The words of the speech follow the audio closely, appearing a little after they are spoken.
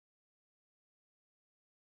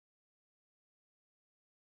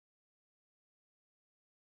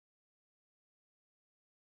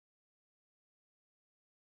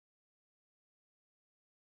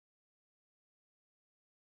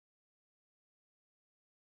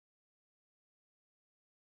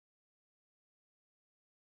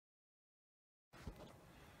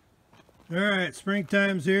Alright,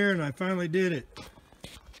 springtime's here and I finally did it.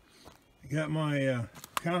 I got my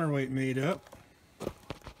counterweight made up.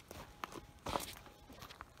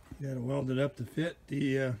 Got it welded up to fit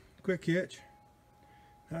the quick hitch.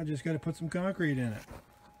 Now I just got to put some concrete in it.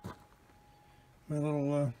 My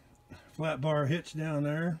little flat bar hitch down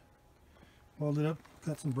there. Welded up,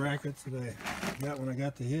 got some brackets that I got when I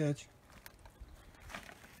got the hitch.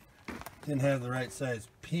 Didn't have the right size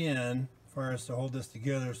pin for us to hold this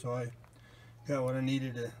together, so I got what I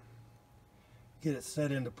needed to get it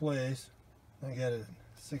set into place. I got a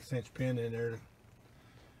 6-inch pin in there to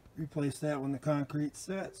replace that when the concrete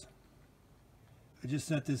sets. I just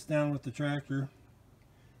set this down with the tractor,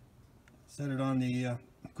 set it on the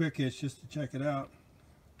quick hitch just to check it out.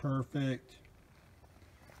 Perfect.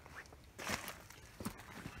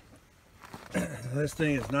 This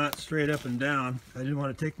thing is not straight up and down. I didn't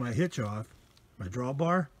want to take my hitch off, my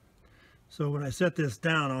drawbar. So when I set this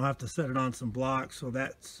down, I'll have to set it on some blocks so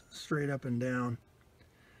that's straight up and down.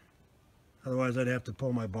 Otherwise I'd have to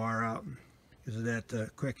pull my bar out because of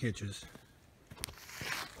that quick hitches.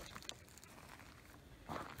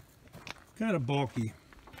 Kind of bulky.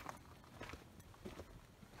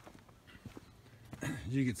 As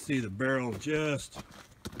you can see, the barrel just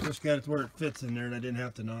got it to where it fits in there and I didn't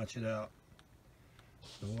have to notch it out.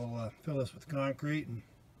 So we'll fill this with concrete and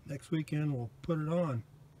next weekend we'll put it on.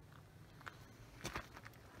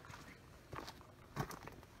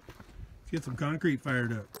 Let's get some concrete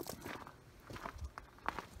fired up.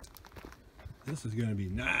 This is going to be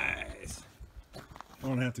nice. I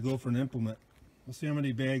don't have to go for an implement. We'll see how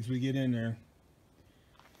many bags we get in there.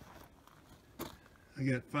 I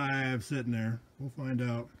got 5 sitting there. We'll find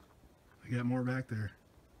out. I got more back there.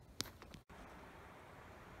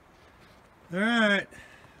 Alright.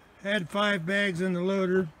 Had 5 bags in the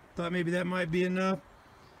loader. Thought maybe that might be enough.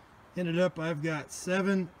 Ended up I've got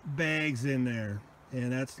 7 bags in there.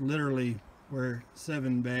 And that's literally where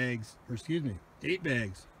 7 bags, or excuse me, 8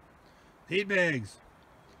 bags. 8 bags.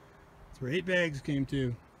 That's where 8 bags came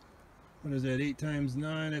to. What is that, 8 times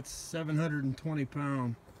 9? That's 720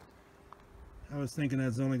 pounds. I was thinking I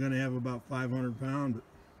was only going to have about 500 pounds, but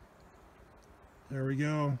there we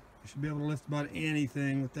go. I should be able to lift about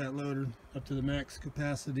anything with that loader up to the max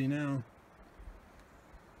capacity now.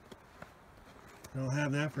 I'll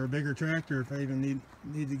have that for a bigger tractor if I even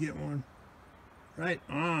need to get one. Right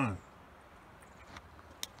on.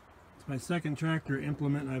 It's my second tractor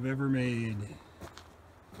implement I've ever made.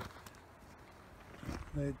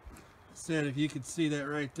 I said if you could see that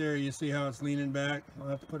right there, you see how it's leaning back. I'll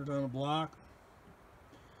have to put it on a block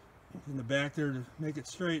in the back there to make it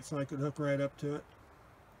straight so I could hook right up to it.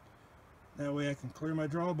 That way I can clear my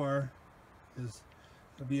drawbar because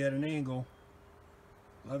it'll be at an angle.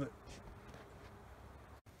 Love it.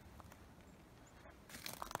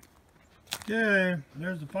 Okay,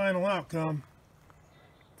 there's the final outcome.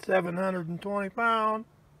 720 pounds.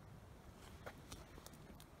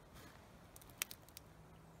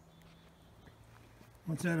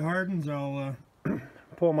 Once that hardens, I'll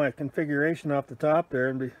pull my configuration off the top there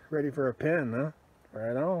and be ready for a pin, huh?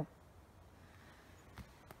 Right on.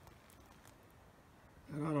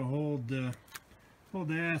 That ought to hold the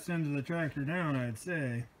ass end of the tractor down, I'd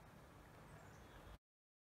say.